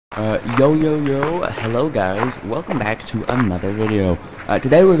Yo, hello guys, welcome back to another video.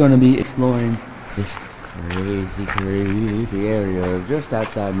 Today we're going to be exploring this crazy area just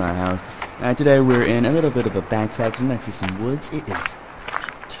outside my house. Today we're in a little bit of a back section next to some woods. It is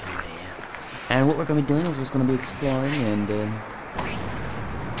 2 a.m. And what we're going to be doing is just going to be exploring and,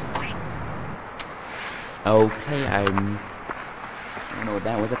 okay, I don't know what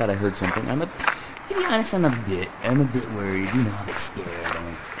that was. I thought I heard something. To be honest, I'm a bit worried, you know, a bit scared.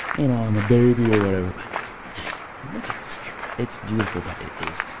 I'm a baby or whatever. Look at this area. It's beautiful, but it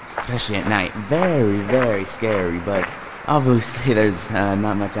is, especially at night, very, very scary. But obviously, there's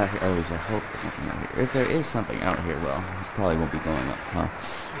not much out here. At least I hope there's nothing out here. If there is something out here, well, this probably won't be going up, huh?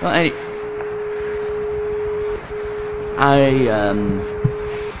 Well,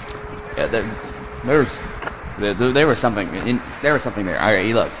 there was something there.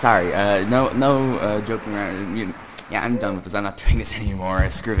 Alright, look, sorry, no joking around. Yeah, I'm done with this. I'm not doing this anymore.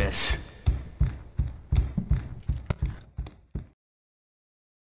 Screw this.